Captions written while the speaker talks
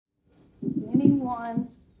anyone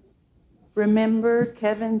remember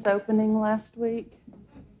Kevin's opening last week?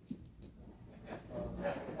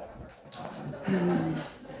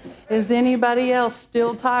 Is anybody else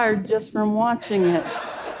still tired just from watching it?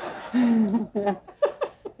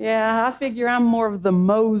 Yeah, I figure I'm more of the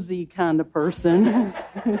mosey kind of person.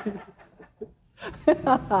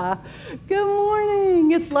 Good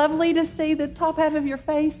morning. It's lovely to see the top half of your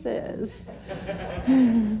faces.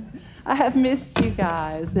 I have missed you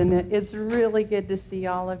guys, and it's really good to see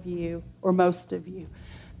all of you, or most of you.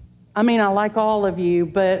 I mean, I like all of you,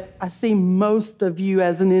 but I see most of you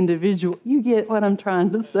as an individual. You get what I'm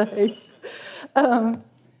trying to say.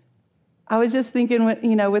 I was just thinking,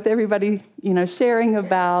 with everybody, sharing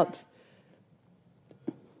about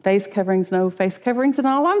face coverings, no face coverings, and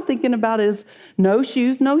all I'm thinking about is no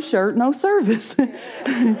shoes, no shirt, no service.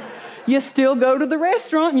 You still go to the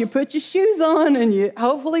restaurant and you put your shoes on and you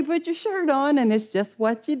hopefully put your shirt on, and it's just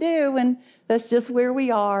what you do, and that's just where we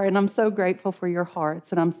are. And I'm so grateful for your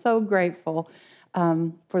hearts, and I'm so grateful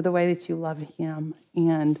for the way that you love Him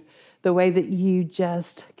and the way that you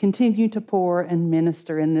just continue to pour and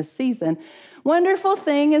minister in this season. Wonderful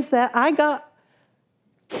thing is that I got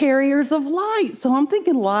carriers of light. So I'm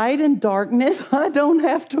thinking light and darkness. I don't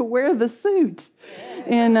have to wear the suit.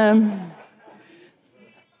 And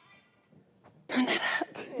turn that up.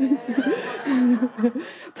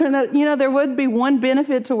 Turn that. There would be one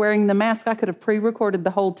benefit to wearing the mask. I could have pre-recorded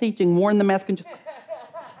the whole teaching, worn the mask, and just...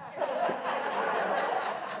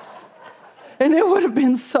 And it would have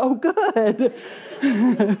been so good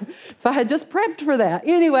if I had just prepped for that.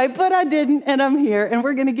 Anyway, but I didn't, and I'm here, and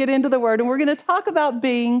we're going to get into the Word, and we're going to talk about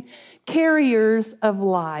being carriers of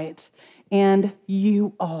light. And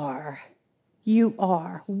you are. You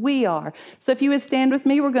are. We are. So if you would stand with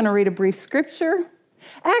me, we're going to read a brief scripture.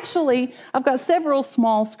 Actually, I've got several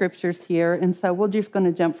small scriptures here, and so we're just going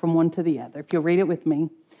to jump from one to the other. If you'll read it with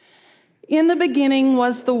me. In the beginning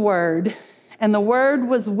was the Word, and the Word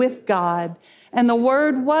was with God, and the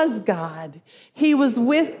Word was God. He was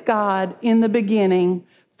with God in the beginning.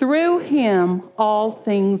 Through Him, all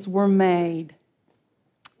things were made.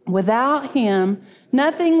 Without Him,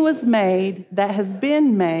 nothing was made that has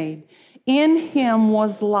been made. In Him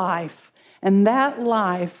was life, and that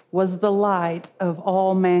life was the light of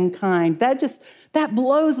all mankind. That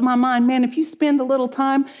blows my mind. Man, if you spend a little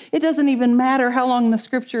time, it doesn't even matter how long the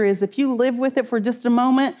scripture is. If you live with it for just a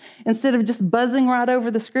moment, instead of just buzzing right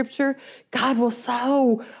over the scripture, God will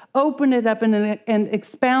so open it up and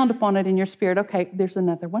expound upon it in your spirit. Okay, there's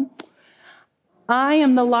another one. I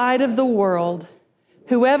am the light of the world.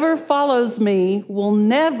 Whoever follows me will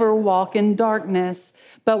never walk in darkness,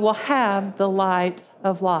 but will have the light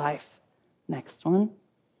of life. Next one.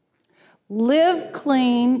 Live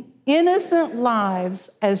clean, innocent lives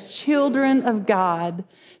as children of God,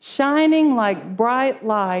 shining like bright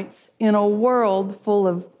lights in a world full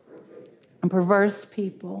of perverse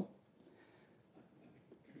people.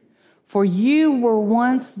 For you were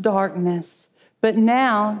once darkness, but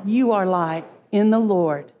now you are light in the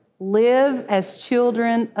Lord. Live as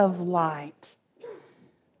children of light.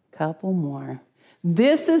 Couple more.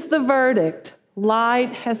 This is the verdict.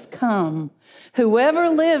 Light has come. Whoever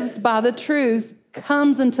lives by the truth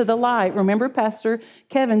comes into the light. Remember, Pastor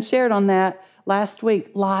Kevin shared on that last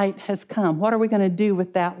week. Light has come. What are we going to do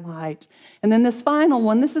with that light? And then this final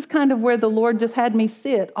one, this is kind of where the Lord just had me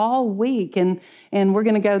sit all week. And we're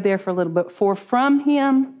going to go there for a little bit. For from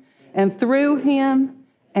Him and through Him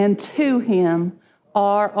and to Him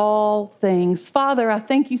are all things. Father, I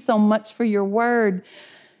thank you so much for your word.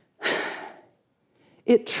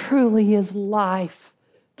 It truly is life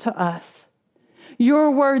to us.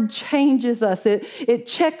 Your word changes us. It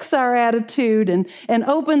checks our attitude and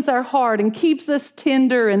opens our heart and keeps us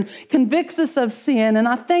tender and convicts us of sin. And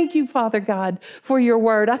I thank you, Father God, for your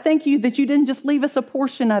word. I thank you that you didn't just leave us a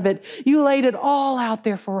portion of it. You laid it all out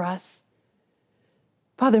there for us.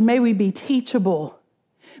 Father, may we be teachable.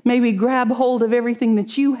 May we grab hold of everything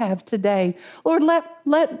that you have today. Lord, let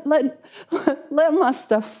my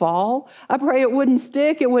stuff fall. I pray it wouldn't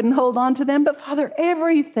stick, it wouldn't hold on to them. But Father,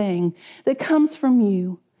 everything that comes from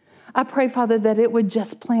you, I pray, Father, that it would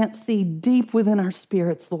just plant seed deep within our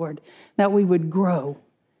spirits, Lord, that we would grow.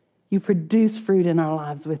 You produce fruit in our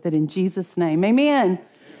lives with it. In Jesus' name, amen.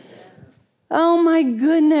 Oh my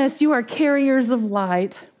goodness, you are carriers of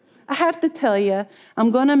light. I have to tell you,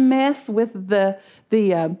 I'm going to mess with the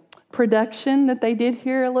production that they did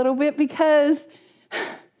here a little bit because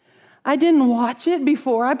I didn't watch it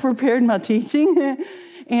before I prepared my teaching.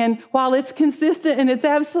 And while it's consistent and it's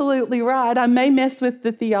absolutely right, I may mess with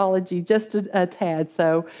the theology just a tad.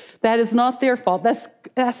 So that is not their fault.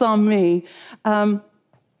 That's on me.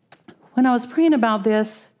 when I was praying about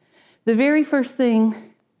this, the very first thing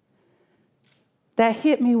that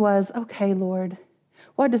hit me was, okay, Lord,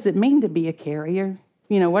 what does it mean to be a carrier?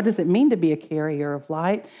 What does it mean to be a carrier of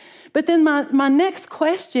light? But then my next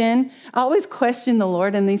question, I always question the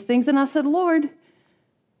Lord in these things, and I said, Lord,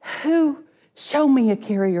 show me a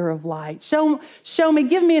carrier of light. Show me,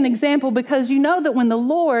 give me an example, because you know that when the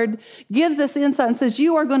Lord gives us insight and says,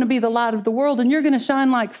 you are going to be the light of the world and you're going to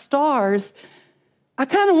shine like stars, I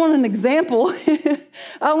kind of want an example.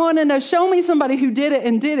 I want to know, show me somebody who did it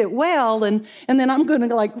and did it well, and then I'm going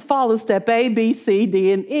to follow step A, B, C,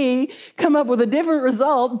 D, and E, come up with a different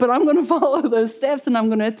result, but I'm going to follow those steps and I'm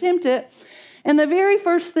going to attempt it. And the very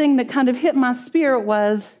first thing that kind of hit my spirit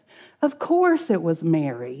was, of course it was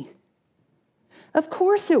Mary. Of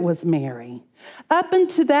course it was Mary. Up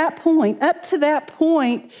to that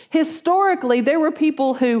point, historically, there were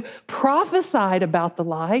people who prophesied about the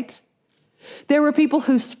light. There were people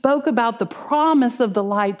who spoke about the promise of the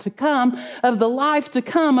light to come, of the life to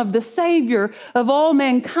come, of the Savior of all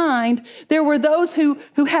mankind. There were those who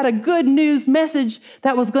had a good news message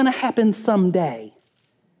that was going to happen someday.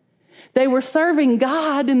 They were serving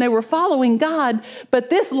God and they were following God, but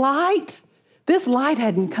this light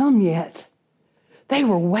hadn't come yet. They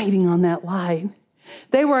were waiting on that light.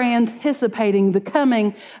 They were anticipating the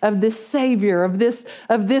coming of this Savior, of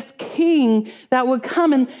this King that would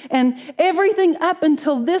come. And everything up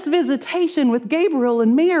until this visitation with Gabriel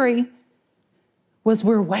and Mary was,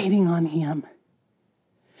 we're waiting on him.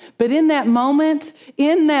 But in that moment,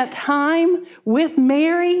 in that time with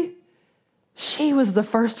Mary, she was the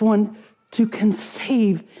first one to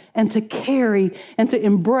conceive and to carry and to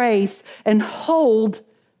embrace and hold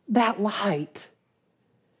that light.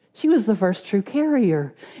 She was the first true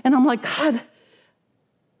carrier. And I'm like, God,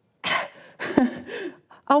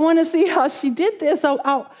 I want to see how she did this.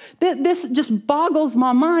 This just boggles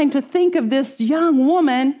my mind to think of this young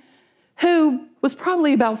woman who was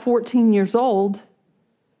probably about 14 years old.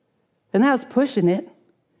 And that was pushing it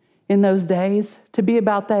in those days, to be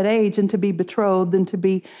about that age and to be betrothed and to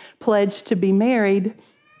be pledged to be married.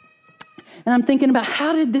 And I'm thinking about,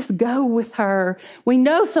 how did this go with her? We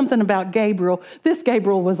know something about Gabriel. This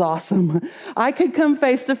Gabriel was awesome. I could come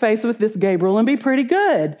face to face with this Gabriel and be pretty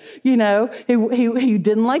good. He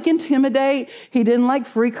didn't intimidate. He didn't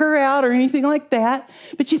freak her out or anything like that.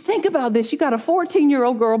 But you think about this. You got a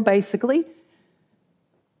 14-year-old girl, basically,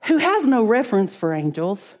 who has no reference for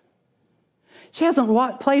angels. She hasn't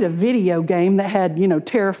played a video game that had,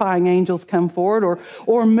 terrifying angels come forward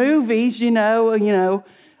or movies,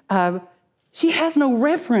 she has no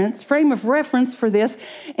frame of reference for this.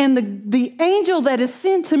 And the angel that is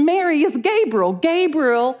sent to Mary is Gabriel.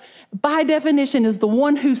 Gabriel, by definition, is the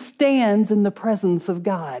one who stands in the presence of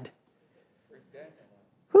God.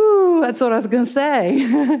 Whew, that's what I was going to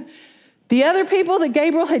say. The other people that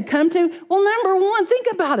Gabriel had come to, well, number one, think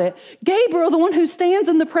about it. Gabriel, the one who stands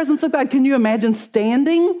in the presence of God. Can you imagine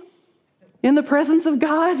standing in the presence of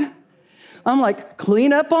God? I'm like,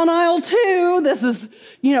 clean up on aisle 2. This is,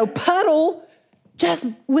 puddle, just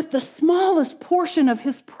with the smallest portion of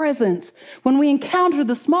his presence. When we encounter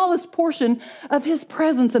the smallest portion of his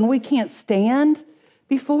presence and we can't stand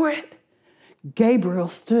before it, Gabriel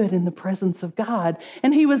stood in the presence of God,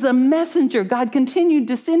 and he was a messenger. God continued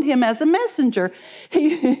to send him as a messenger.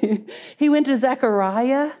 He went to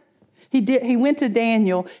Zechariah. He went to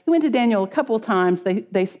Daniel. He went to Daniel a couple of times,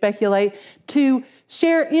 they speculate, to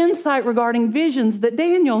share insight regarding visions that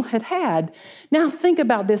Daniel had had. Now think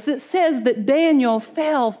about this. It says that Daniel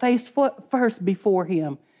fell face first before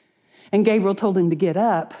him, and Gabriel told him to get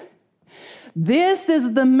up. This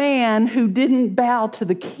is the man who didn't bow to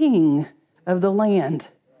the king of the land.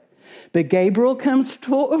 But Gabriel comes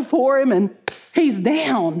for him and he's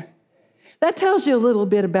down. That tells you a little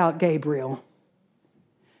bit about Gabriel.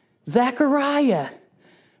 Zechariah,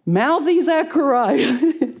 mouthy Zechariah,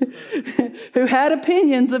 who had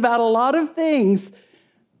opinions about a lot of things.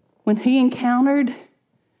 When he encountered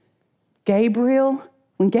Gabriel,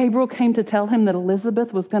 when Gabriel came to tell him that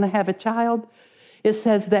Elizabeth was going to have a child, it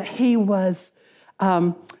says that he was,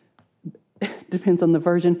 depends on the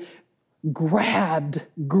version, gripped,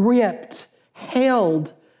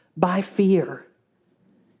 held by fear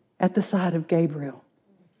at the side of Gabriel.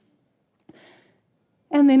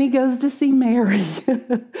 And then he goes to see Mary,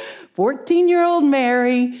 14-year-old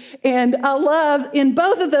Mary. And I love, in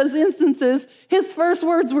both of those instances, his first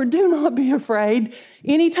words were, do not be afraid.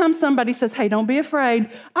 Anytime somebody says, hey, don't be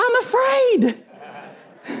afraid, I'm afraid.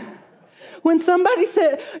 When somebody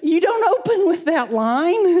said, you don't open with that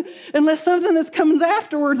line unless something that comes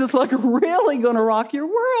afterwards is really going to rock your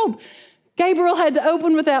world. Gabriel had to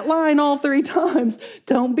open with that line all 3 times.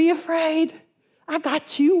 Don't be afraid. I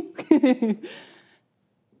got you.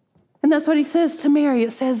 And that's what he says to Mary.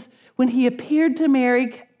 It says, when he appeared to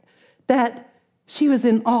Mary, that she was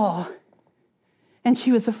in awe and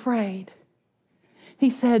she was afraid. He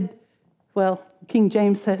said, well, King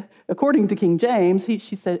James said, according to King James, he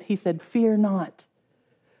said, fear not.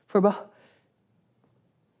 You're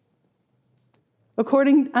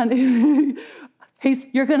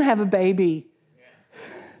going to have a baby.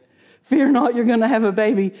 Fear not, you're going to have a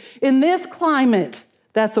baby. In this climate,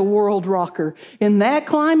 that's a world rocker. In that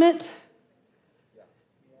climate,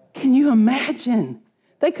 can you imagine?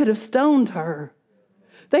 They could have stoned her.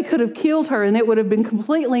 They could have killed her, and it would have been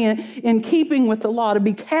completely in keeping with the law to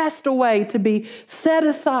be cast away, to be set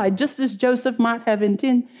aside, just as Joseph might have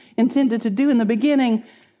intended to do in the beginning.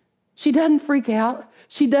 She doesn't freak out.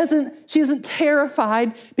 She isn't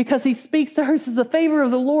terrified because he speaks to her, says, the favor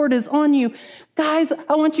of the Lord is on you. Guys,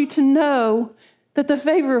 I want you to know that the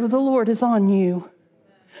favor of the Lord is on you.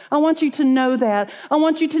 I want you to know that. I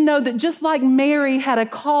want you to know that just like Mary had a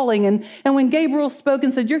calling, and when Gabriel spoke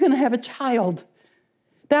and said, you're going to have a child,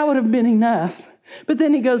 that would have been enough. But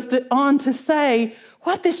then he goes on to say,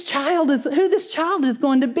 who this child is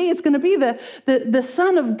going to be. It's going to be the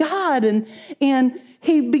Son of God. And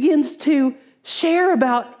he begins to share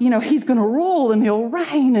about, he's going to rule and he'll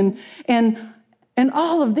reign and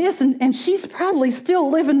all of this. And she's probably still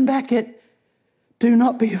living back at, do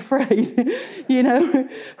not be afraid.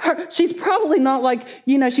 She's probably not like,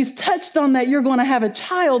 she's touched on that you're going to have a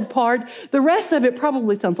child part. The rest of it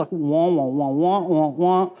probably sounds like wah, wah, wah, wah, wah,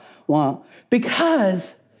 wah, wah.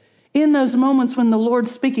 Because in those moments when the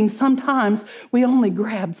Lord's speaking, sometimes we only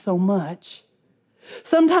grab so much.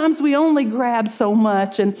 Sometimes we only grab so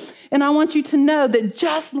much. And I want you to know that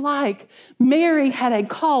just like Mary had a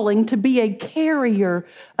calling to be a carrier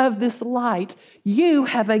of this light, you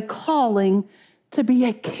have a calling to be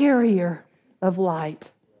a carrier of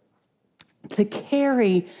light, to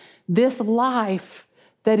carry this life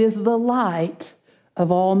that is the light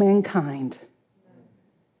of all mankind.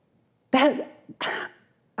 That,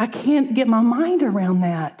 I can't get my mind around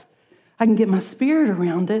that. I can get my spirit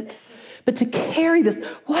around it. But to carry this,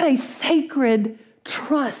 what a sacred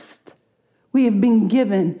trust we have been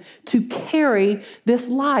given to carry this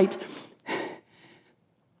light.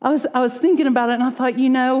 I was thinking about it and I thought,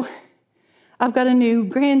 I've got a new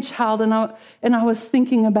grandchild and I was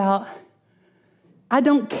thinking about, I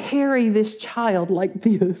don't carry this child like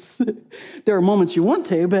this. There are moments you want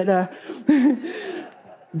to, but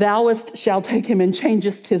thouest shall take him and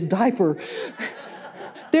changest his diaper.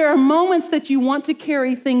 There are moments that you want to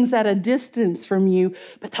carry things at a distance from you,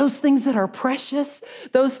 but those things that are precious,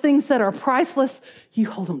 those things that are priceless,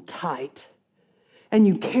 you hold them tight and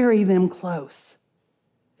you carry them close.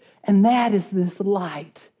 And that is this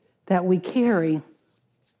light that we carry.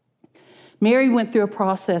 Mary went through a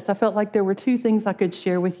process. I felt like there were 2 things I could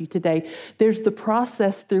share with you today. There's the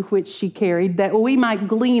process through which she carried that we might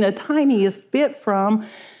glean a tiniest bit from,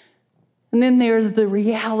 and then there's the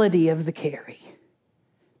reality of the carry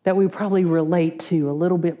that we probably relate to a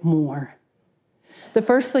little bit more. The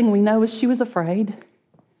first thing we know is she was afraid.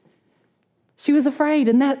 She was afraid,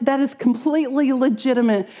 and that is completely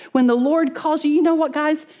legitimate. When the Lord calls you, you know what,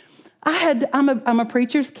 guys? I'm a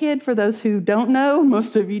preacher's kid, for those who don't know.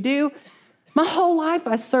 Most of you do. My whole life,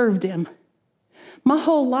 I served him. My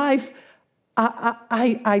whole life,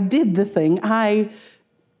 I did the thing. I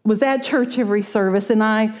was at church every service, and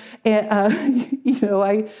I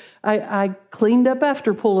cleaned up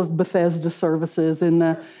after Pool of Bethesda services, and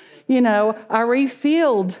I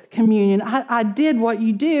refilled communion. I did what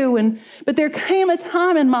you do, but there came a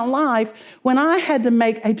time in my life when I had to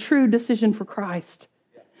make a true decision for Christ.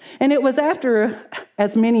 And it was after,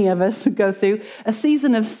 as many of us go through, a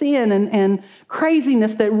season of sin and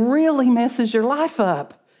craziness that really messes your life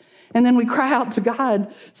up. And then we cry out to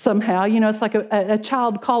God somehow. It's like a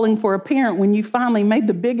child calling for a parent when you finally made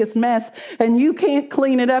the biggest mess and you can't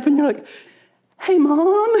clean it up. And you're like, hey,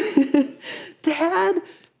 Mom, Dad,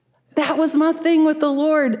 that was my thing with the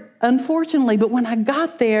Lord, unfortunately. But when I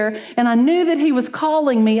got there and I knew that he was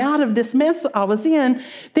calling me out of this mess I was in,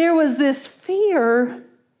 there was this fear.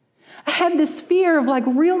 I had this fear of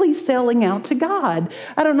really selling out to God.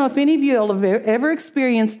 I don't know if any of you have ever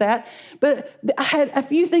experienced that, but I had a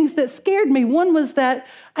few things that scared me. One was that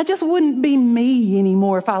I just wouldn't be me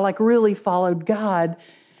anymore if I really followed God.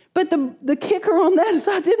 But the kicker on that is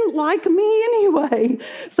I didn't like me anyway.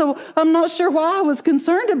 So I'm not sure why I was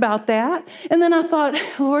concerned about that. And then I thought,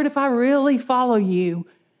 Lord, if I really follow you,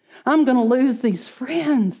 I'm going to lose these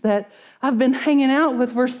friends that I've been hanging out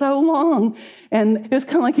with for so long. And it was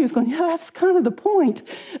kind of like he was going, yeah, that's kind of the point.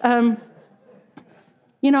 I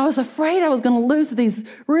was afraid I was going to lose these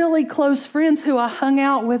really close friends who I hung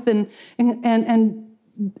out with.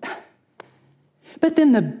 But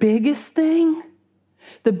then the biggest thing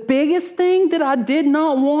that I did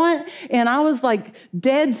not want, and I was like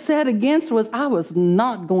dead set against, was I was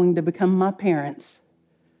not going to become my parents.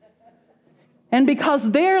 And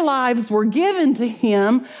because their lives were given to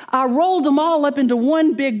him, I rolled them all up into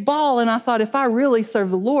one big ball, and I thought, if I really serve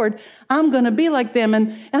the Lord, I'm going to be like them,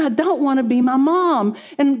 and I don't want to be my mom.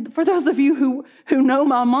 And for those of you who know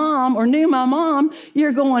my mom or knew my mom,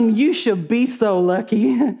 you're going, you should be so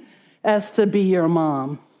lucky as to be your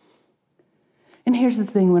mom. And here's the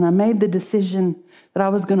thing, when I made the decision that I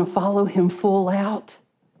was going to follow him full out,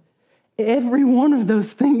 every one of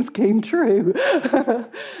those things came true.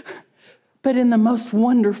 But in the most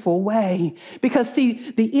wonderful way. Because see,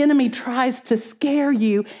 the enemy tries to scare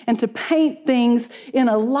you and to paint things in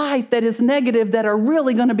a light that is negative that are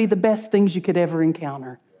really going to be the best things you could ever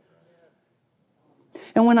encounter.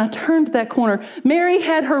 And when I turned that corner, Mary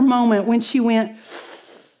had her moment when she went,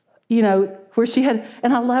 where she had,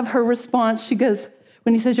 and I love her response. She goes,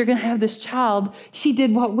 when he says, you're going to have this child, she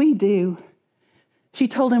did what we do. She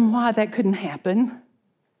told him why that couldn't happen.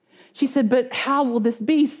 She said, but how will this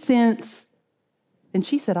be since... And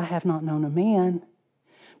she said, I have not known a man.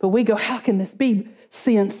 But we go, how can this be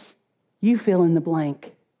since you fill in the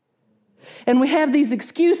blank? And we have these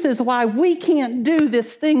excuses why we can't do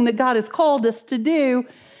this thing that God has called us to do.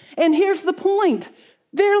 And here's the point.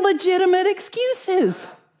 They're legitimate excuses.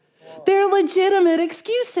 They're legitimate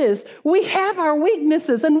excuses. We have our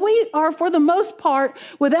weaknesses, and we are, for the most part,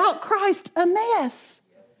 without Christ, a mess.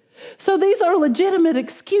 So these are legitimate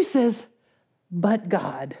excuses, but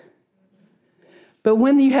God. But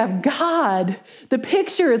when you have God, the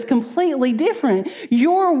picture is completely different.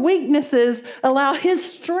 Your weaknesses allow his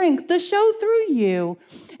strength to show through you.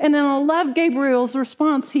 And then I love Gabriel's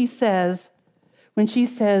response. He says, when she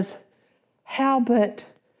says, how but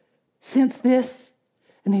since this?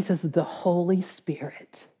 And he says, the Holy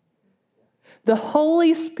Spirit. The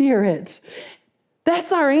Holy Spirit.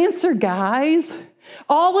 That's our answer, guys.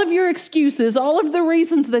 All of your excuses, all of the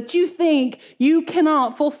reasons that you think you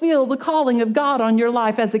cannot fulfill the calling of God on your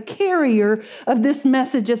life as a carrier of this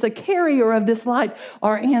message, as a carrier of this light,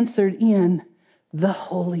 are answered in the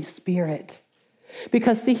Holy Spirit.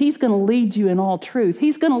 Because, see, he's going to lead you in all truth.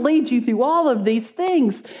 He's going to lead you through all of these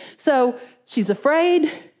things. So she's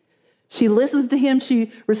afraid. She listens to him.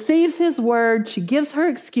 She receives his word. She gives her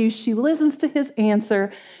excuse. She listens to his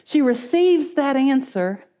answer. She receives that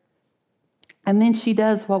answer. And then she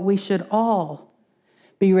does what we should all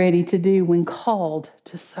be ready to do when called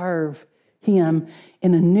to serve him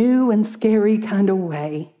in a new and scary kind of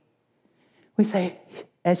way. We say,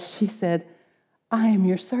 as she said, I am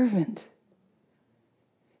your servant.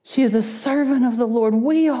 She is a servant of the Lord.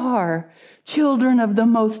 We are children of the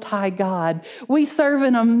Most High God. We serve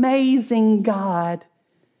an amazing God.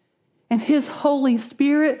 And his Holy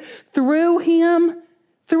Spirit, through him,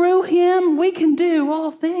 we can do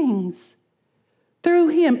all things. Through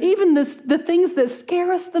him, even the things that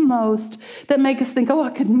scare us the most, that make us think, oh,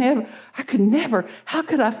 I could never, how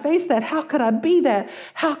could I face that? How could I be that?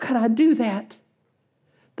 How could I do that?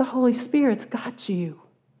 The Holy Spirit's got you.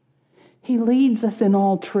 He leads us in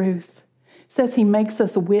all truth. It says he makes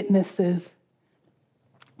us witnesses.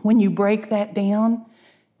 When you break that down,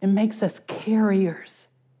 it makes us carriers.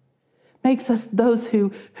 Makes us those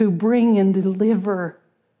who bring and deliver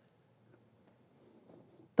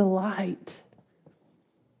the light.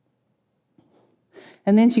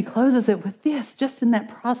 And then she closes it with this. Just in that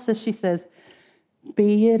process, she says,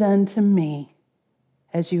 be it unto me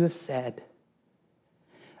as you have said.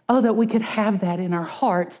 Oh, that we could have that in our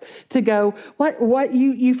hearts to go, what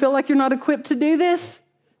you feel like you're not equipped to do this?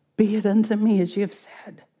 Be it unto me as you have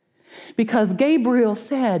said. Because Gabriel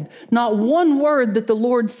said, not one word that the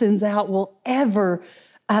Lord sends out will ever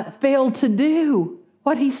fail to do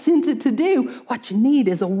what he sent it to do. What you need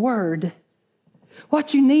is a word.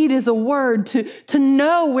 What you need is a word to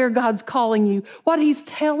know where God's calling you, what he's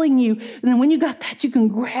telling you. And then when you got that, you can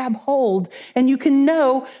grab hold and you can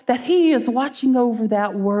know that he is watching over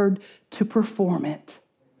that word to perform it.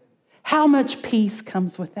 How much peace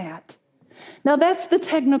comes with that? Now, that's the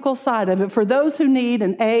technical side of it. For those who need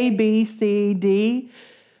an A, B, C, D,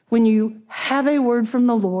 when you have a word from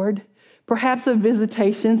the Lord, perhaps a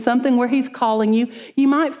visitation, something where he's calling you, you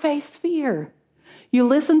might face fear. You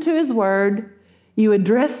listen to his word. You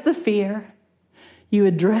address the fear, you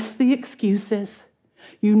address the excuses,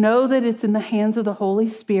 You know that it's in the hands of the Holy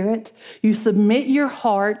Spirit. You submit your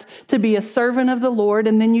heart to be a servant of the Lord,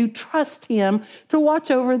 and then you trust Him to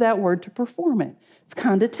watch over that word to perform it. It's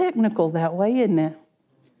kind of technical that way, isn't it?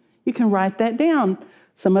 You can write that down.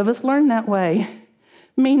 Some of us learn that way.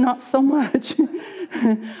 Me, not so much.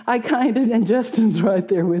 I kind of, and Justin's right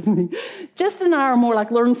there with me. Justin and I are more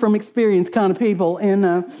like learn from experience kind of people,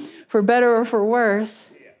 and for better or for worse.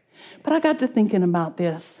 But I got to thinking about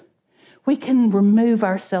this. We can remove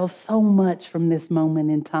ourselves so much from this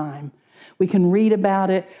moment in time. We can read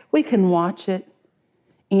about it, we can watch it,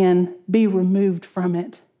 and be removed from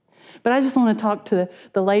it. But I just want to talk to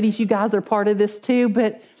the ladies. You guys are part of this too.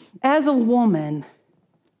 But as a woman,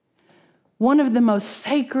 one of the most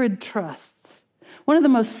sacred trusts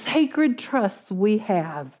we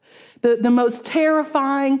have, the most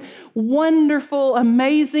terrifying, wonderful,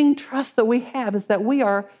 amazing trust that we have is that we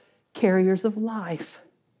are carriers of life.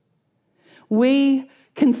 We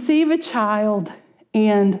conceive a child,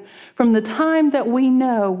 and from the time that we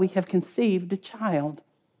know we have conceived a child,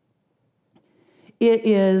 it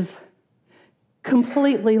is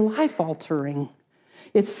completely life-altering.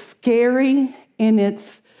 It's scary and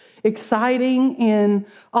it's exciting, and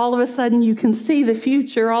all of a sudden you can see the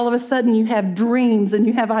future. All of a sudden you have dreams and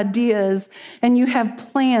you have ideas and you have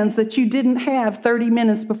plans that you didn't have 30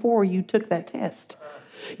 minutes before you took that test.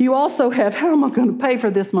 You also have, how am I going to pay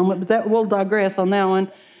for this moment? But we'll digress on that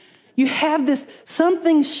one. You have this,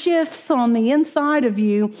 something shifts on the inside of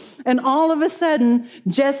you, and all of a sudden,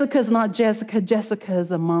 Jessica's not Jessica. Jessica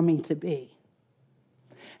is a mommy-to-be.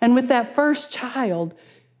 And with that first child,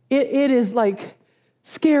 it is like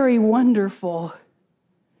scary, wonderful.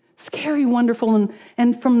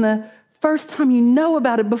 And from the first time you know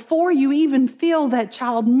about it, before you even feel that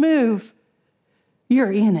child move,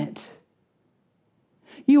 you're in it.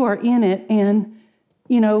 You are in it, and,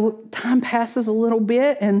 time passes a little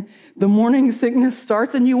bit, and the morning sickness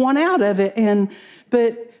starts, and you want out of it,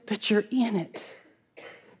 but you're in it.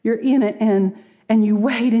 You're in it, and you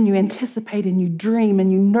wait, and you anticipate, and you dream,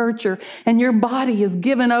 and you nurture, and your body is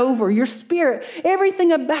given over. Your spirit,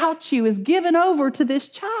 everything about you is given over to this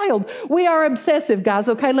child. We are obsessive, guys,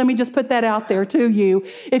 okay? Let me just put that out there to you.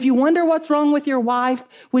 If you wonder what's wrong with your wife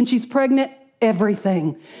when she's pregnant,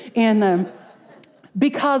 everything. And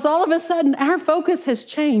because all of a sudden our focus has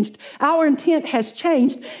changed, our intent has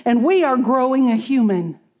changed, and we are growing a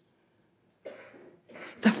human.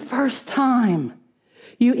 The first time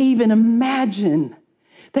you even imagine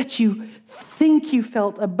that you think you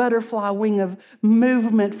felt a butterfly wing of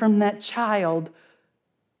movement from that child,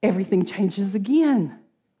 everything changes again.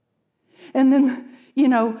 And then,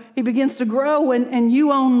 he begins to grow, and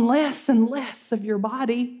you own less and less of your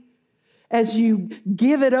body as you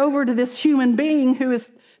give it over to this human being who is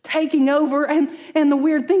taking over. And the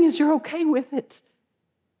weird thing is you're okay with it.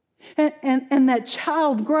 And that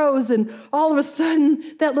child grows, and all of a sudden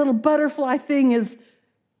that little butterfly thing is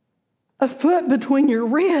a foot between your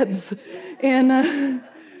ribs. And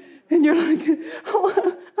you're like,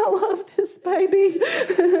 I love this baby.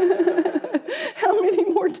 How many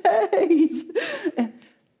more days? And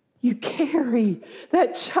you carry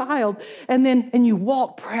that child, and you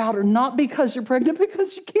walk prouder, not because you're pregnant,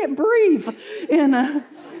 because you can't breathe. And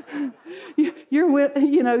you're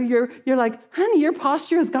like, honey, your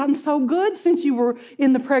posture has gotten so good since you were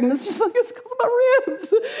in the pregnancy. She's like, it's because of my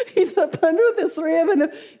ribs. He's up under this rib,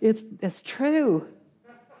 and it's true.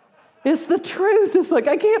 It's the truth. It's like,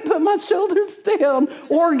 I can't put my shoulders down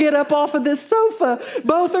or get up off of this sofa.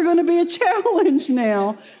 Both are going to be a challenge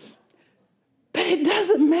now. But it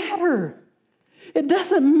doesn't matter. It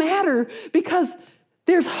doesn't matter, because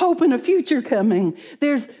there's hope and a future coming.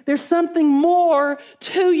 There's something more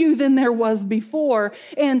to you than there was before.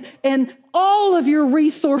 And all of your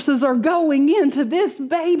resources are going into this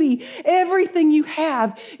baby. Everything you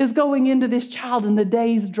have is going into this child, and the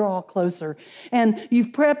days draw closer. And you've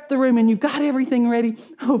prepped the room, and you've got everything ready.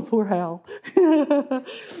 Oh, poor Hal.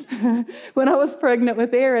 When I was pregnant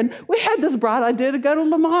with Aaron, we had this bright idea to go to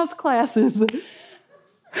Lamaze classes.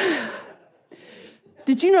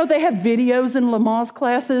 Did you know they have videos in Lamaze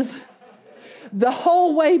classes? The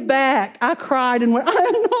whole way back, I cried and went, I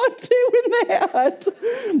am not doing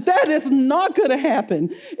that. That is not going to happen.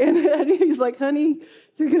 And he's like, honey,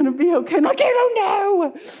 you're going to be okay. I'm like, I don't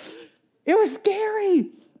know. It was scary,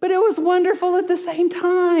 but it was wonderful at the same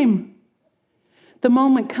time. The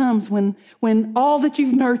moment comes when all that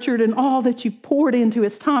you've nurtured and all that you've poured into,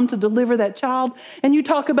 it's time to deliver that child. And you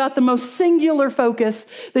talk about the most singular focus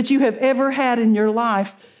that you have ever had in your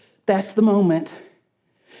life. That's the moment.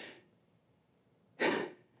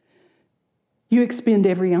 You expend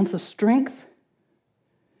every ounce of strength.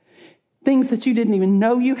 things that you didn't even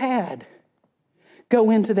know you had, go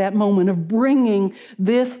into that moment of bringing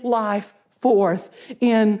this life forth.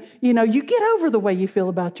 And, you get over the way you feel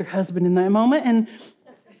about your husband in that moment. And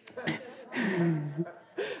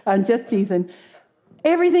I'm just teasing.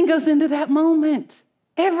 Everything goes into that moment.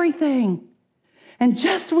 Everything. And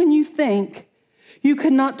just when you think you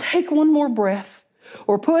could not take one more breath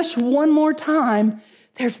or push one more time,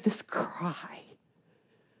 there's this cry.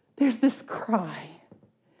 There's this cry.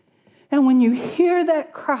 And when you hear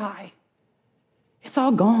that cry, it's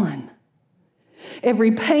all gone.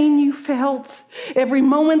 Every pain you felt, every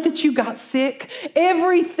moment that you got sick,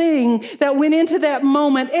 everything that went into that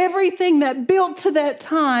moment, everything that built to that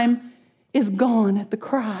time is gone at the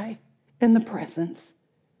cry and the presence.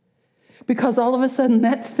 Because all of a sudden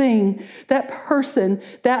that thing, that person,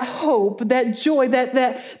 that hope, that joy,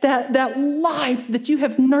 that life that you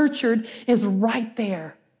have nurtured is right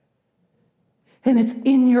there. And it's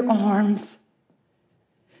in your arms.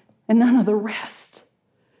 And none of the rest.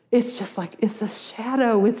 It's just like, it's a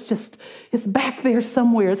shadow. It's back there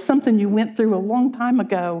somewhere. It's something you went through a long time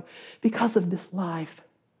ago because of this life.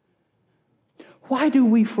 Why do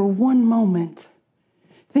we, for one moment,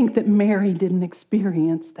 think that Mary didn't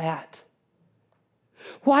experience that?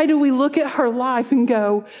 Why do we look at her life and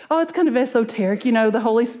go, oh, it's kind of esoteric, the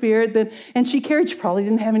Holy Spirit, and she probably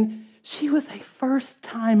didn't have any. She was a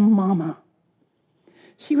first-time mama.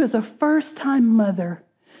 She was a first-time mother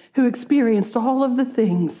who experienced all of the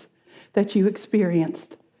things that you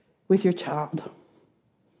experienced with your child.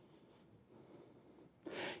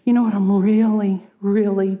 You know what I'm really,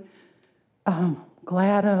 really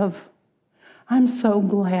glad of? I'm so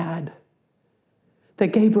glad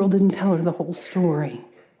that Gabriel didn't tell her the whole story.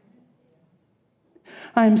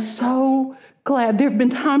 I'm so glad. There have been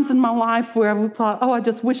times in my life where I've thought, oh, I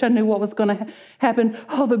just wish I knew what was going to happen.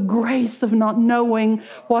 Oh, the grace of not knowing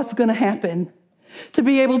what's going to happen. To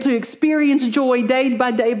be able to experience joy day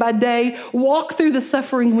by day by day, walk through the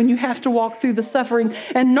suffering when you have to walk through the suffering,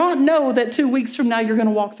 and not know that 2 weeks from now you're going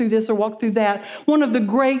to walk through this or walk through that. One of the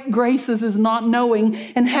great graces is not knowing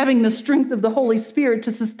and having the strength of the Holy Spirit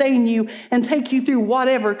to sustain you and take you through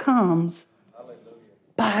whatever comes. Hallelujah.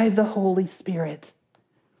 By the Holy Spirit.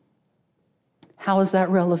 How is that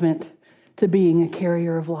relevant to being a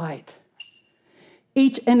carrier of light?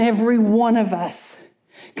 Each and every one of us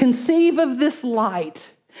conceive of this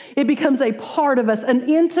light. It becomes a part of us, an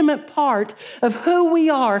intimate part of who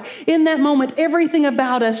we are. In that moment, everything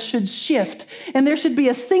about us should shift, and there should be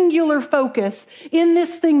a singular focus in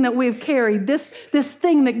this thing that we've carried, this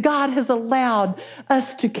thing that God has allowed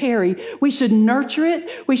us to carry. We should nurture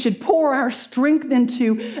it. We should pour our strength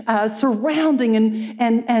into surrounding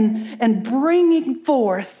and bringing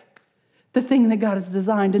forth the thing that God has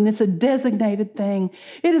designed, and it's a designated thing.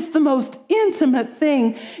 It is the most intimate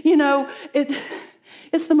thing.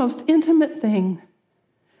 It's the most intimate thing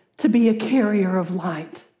to be a carrier of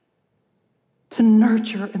light, to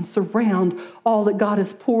nurture and surround all that God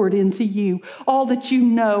has poured into you, all that you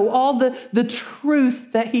know, all the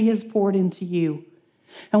truth that He has poured into you.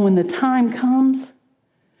 And when the time comes,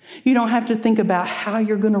 you don't have to think about how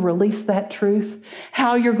you're going to release that truth,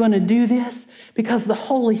 how you're going to do this, because the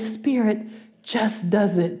Holy Spirit just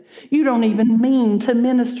does it. You don't even mean to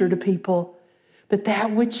minister to people, but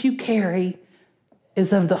that which you carry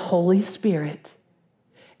is of the Holy Spirit,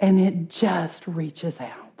 and it just reaches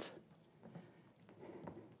out.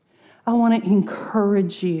 I want to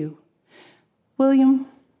encourage you. William,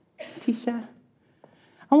 Tisha,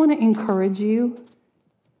 I want to encourage you.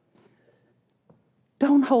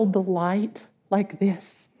 Don't hold the light like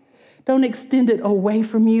this. Don't extend it away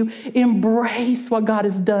from you. Embrace what God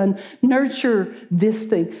has done. Nurture this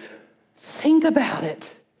thing. Think about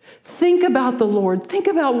it. Think about the Lord. Think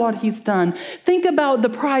about what He's done. Think about the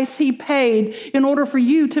price He paid in order for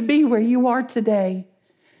you to be where you are today.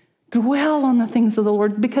 Dwell on the things of the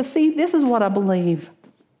Lord, because, see, this is what I believe.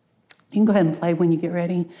 You can go ahead and play when you get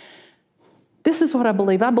ready. This is what I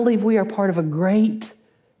believe. I believe we are part of a great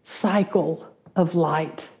cycle of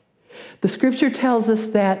light. The scripture tells us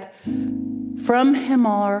that from Him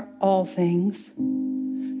are all things,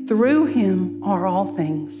 through Him are all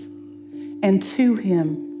things, and to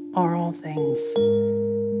Him are all things.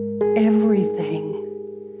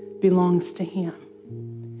 Everything belongs to Him.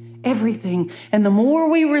 Everything. And the more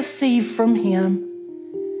we receive from Him,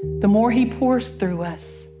 the more He pours through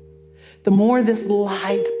us, the more this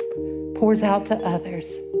light pours out to others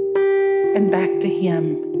and back to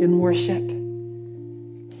Him in worship.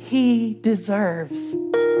 He deserves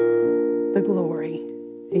the glory.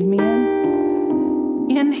 Amen.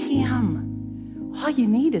 In Him. All you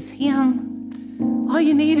need is Him. All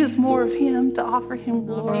you need is more of him to offer him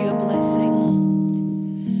glory. Offer you a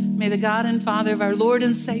blessing. May the God and Father of our Lord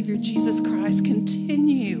and Savior, Jesus Christ,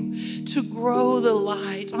 continue to grow the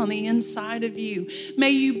light on the inside of you.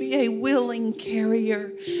 May you be a willing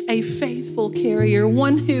carrier, a faithful carrier,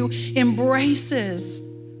 one who embraces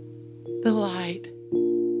the light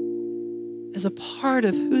as a part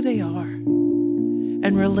of who they are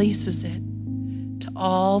and releases it to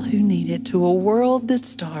all who need it, to a world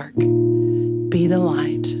that's dark. Be the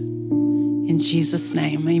light. In Jesus'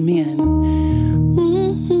 name, amen.